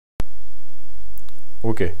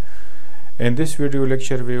Okay, in this video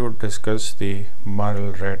lecture we would discuss the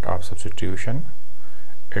marginal rate of substitution,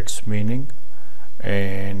 its meaning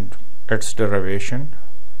and its derivation,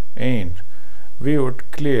 and we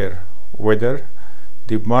would clear whether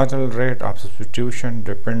the marginal rate of substitution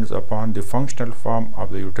depends upon the functional form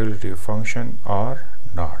of the utility function or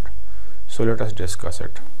not. So let us discuss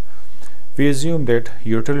it. We assume that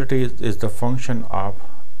utility is the function of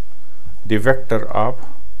the vector of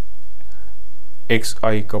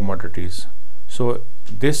xi commodities. So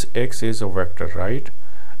this x is a vector, right?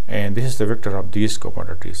 And this is the vector of these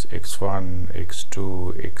commodities, x1,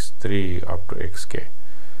 x2, x3 up to xk.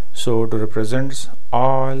 So to represent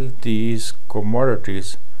all these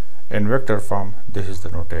commodities in vector form, this is the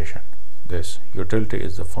notation. This utility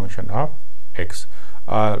is the function of x,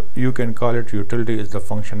 or you can call it utility is the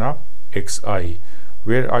function of xi,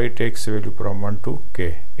 where I takes value from 1 to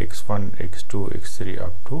k, x1, x2, x3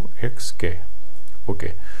 up to xk.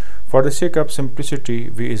 Okay, for the sake of simplicity,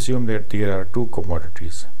 we assume that there are two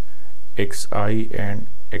commodities, xi and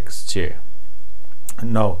xj.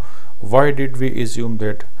 Now, why did we assume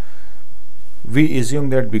that? We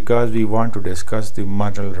assume that because we want to discuss the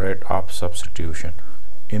marginal rate of substitution.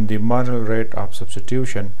 In the marginal rate of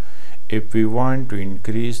substitution, if we want to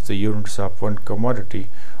increase the units of one commodity,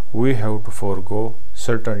 we have to forego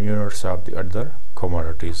certain units of the other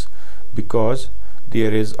commodities, because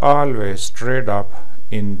there is always trade-off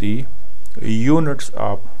in the units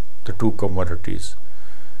of the two commodities,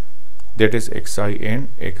 that is xi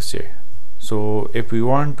and xj. So if we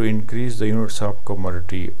want to increase the units of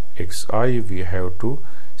commodity xi, we have to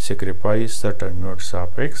sacrifice certain units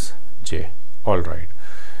of xj. Alright,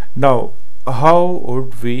 now how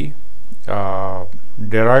would we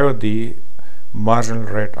derive the marginal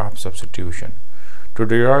rate of substitution? To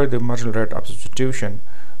derive the marginal rate of substitution,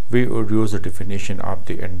 we would use the definition of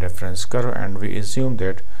the indifference curve, and we assume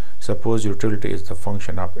that suppose utility is the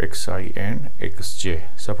function of xi and xj.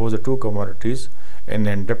 Suppose the two commodities in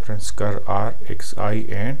the indifference curve are xi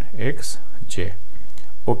and xj.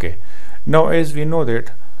 Okay, now as we know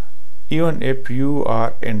that even if you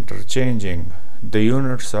are interchanging the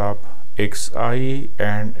units of xi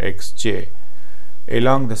and xj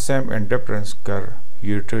along the same indifference curve,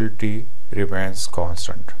 utility remains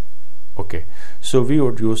constant. Okay, so we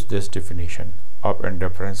would use this definition of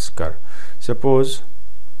indifference curve. Suppose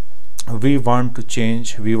we want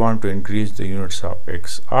to increase the units of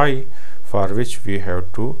xi, for which we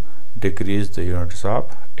have to decrease the units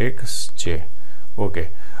of xj. Okay,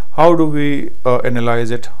 how do we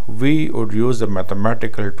analyze it? We would use the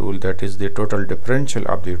mathematical tool, that is the total differential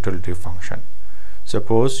of the utility function.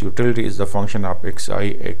 Suppose utility is the function of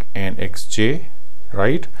xi and xj,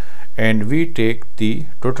 right? And we take the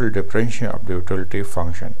total differential of the utility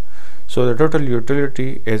function. So the total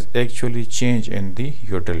utility is actually change in the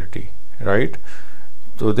utility, right?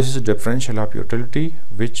 So this is differential of utility,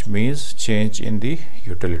 which means change in the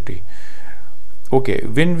utility. Okay,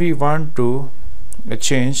 when we want to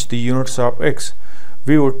change the units of x,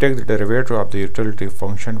 we would take the derivative of the utility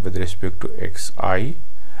function with respect to xi,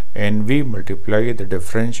 and we multiply the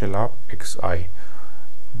differential of xi.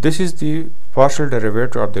 This is the partial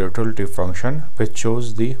derivative of the utility function, which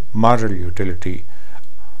shows the marginal utility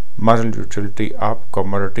of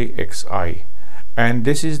commodity xi, and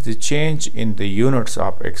this is the change in the units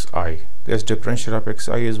of xi. This differential of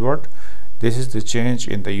xi is what? This is the change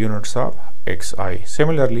in the units of xi.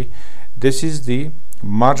 Similarly, this is the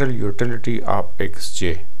marginal utility of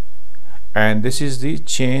xj, and this is the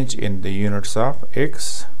change in the units of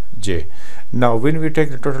xj. Now when we take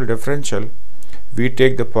the total differential, we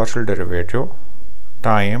take the partial derivative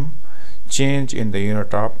time change in the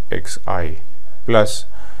unit of xi plus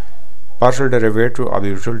partial derivative of the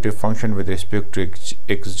utility function with respect to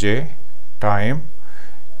xj time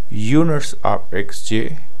units of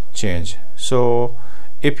xj change. So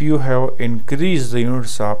if you have increased the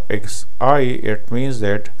units of xi, it means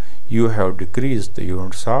that you have decreased the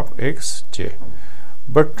units of xj.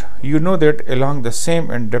 But you know that along the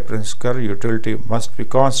same indifference curve, utility must be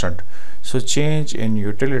constant. So change in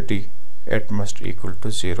utility, it must equal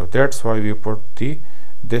to 0. That's why we put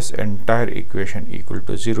this entire equation equal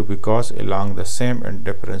to 0, because along the same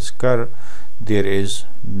indifference curve there is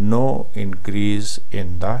no increase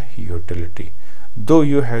in the utility. Though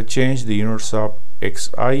you have changed the units of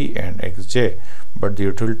xi and xj, but the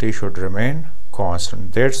utility should remain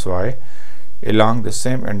constant. That's why along the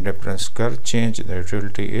same indifference curve, change in the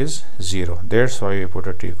utility is 0. That's why we put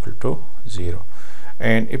it equal to 0.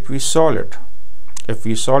 And if we solve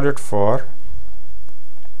it for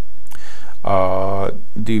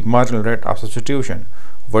the marginal rate of substitution,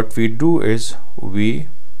 what we do is we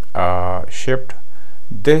shift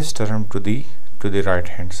this term to the right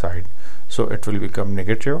hand side, so it will become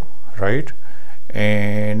negative, right?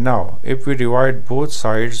 And now if we divide both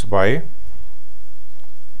sides by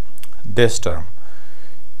this term,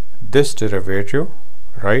 this derivative,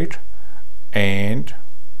 right, and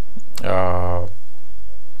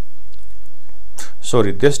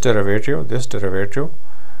this derivative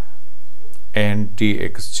and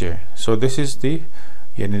dxj. So this is the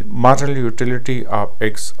marginal utility of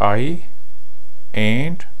xi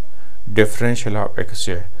and differential of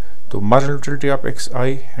xj. So marginal utility of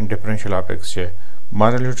xi and differential of xj,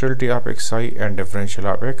 marginal utility of xi and differential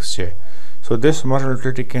of xj. So this marginal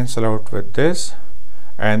utility cancel out with this,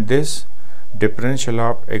 and this differential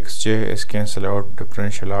of xj is cancel out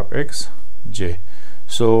differential of xj.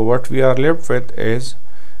 So what we are left with is,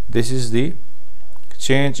 this is the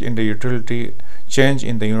change in the utility, change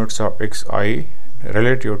in the units of xi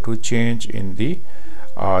relative to change in the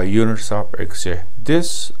units of xj.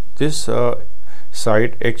 This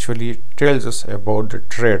side actually tells us about the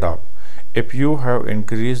trade-off. If you have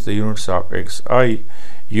increased the units of xi,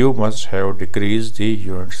 you must have decreased the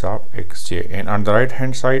units of xj. And on the right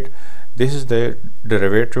hand side, this is the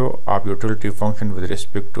derivative of utility function with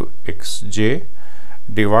respect to xj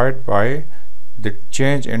divided by the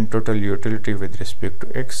change in total utility with respect to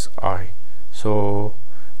xi. So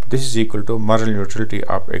this is equal to marginal utility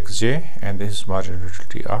of xj, and this is marginal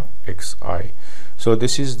utility of xi. So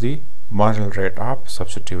this is the marginal rate of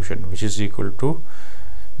substitution, which is equal to,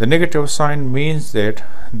 the negative sign means that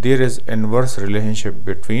there is inverse relationship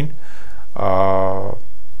between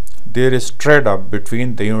there is trade-off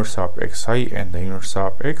between the units of xi and the units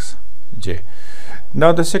of xj.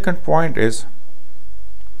 Now the second point is,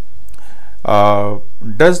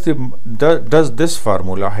 does this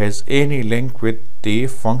formula has any link with the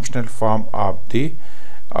functional form of the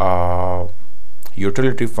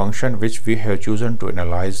utility function which we have chosen to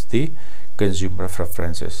analyze the consumer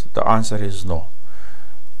preferences? The answer is no.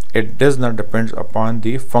 It does not depend upon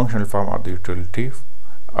the functional form of the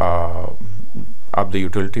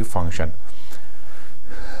utility function.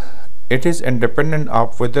 It is independent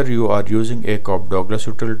of whether you are using a Cobb-Douglas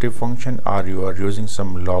utility function or you are using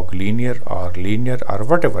some log linear or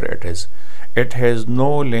whatever it is. It has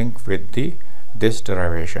no link with this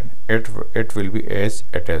derivation. It will be as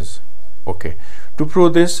it is. Okay. To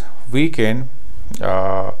prove this, we can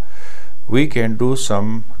do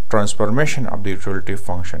some transformation of the utility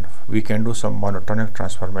function. We can do some monotonic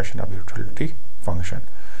transformation of the utility function.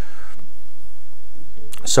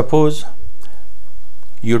 Suppose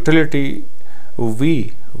utility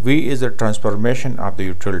v is a transformation of the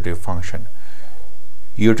utility function.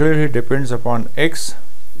 Utility depends upon x,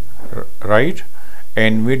 right,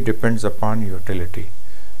 and v depends upon utility.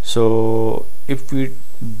 So if we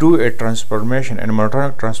do a transformation and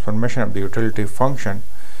monotonic transformation of the utility function,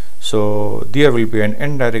 so there will be an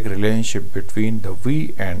indirect relationship between the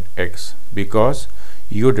v and x, because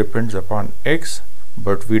u depends upon x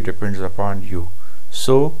but v depends upon u.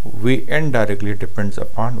 So v indirectly depends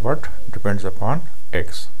upon what? Depends upon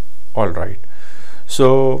x. Alright.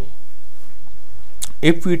 So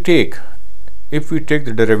if we take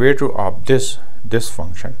the derivative of this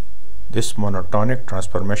function, this monotonic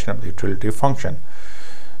transformation of the utility function,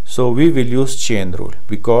 so we will use chain rule,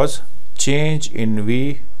 because change in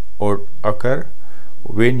v would occur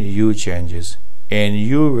when u changes, and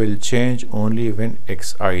u will change only when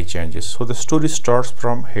xi changes. So the story starts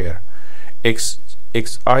from here.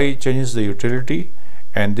 Xi changes the utility,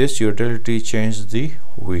 and this utility changes the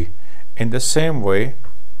v. In the same way,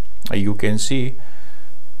 you can see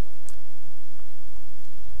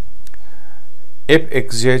if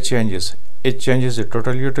xj changes, it changes the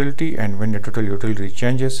total utility, and when the total utility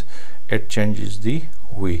changes, it changes the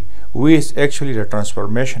v. V is actually the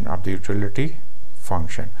transformation of the utility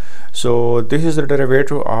function. So this is the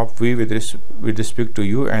derivative of v with respect to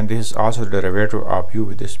u, and this is also the derivative of u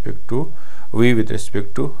with respect to v with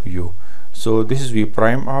respect to u. So this is v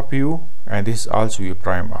prime of u, and this is also v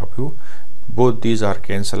prime of u. Both these are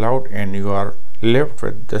cancelled out, and you are left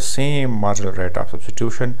with the same marginal rate of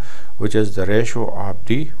substitution, which is the ratio of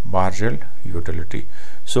the marginal utility.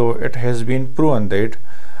 So it has been proven that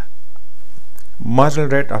marginal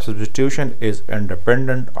rate of substitution is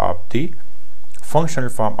independent of the functional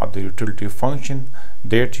form of the utility function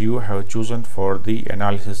that you have chosen for the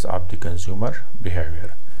analysis of the consumer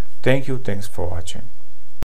behavior. Thank you. Thanks for watching.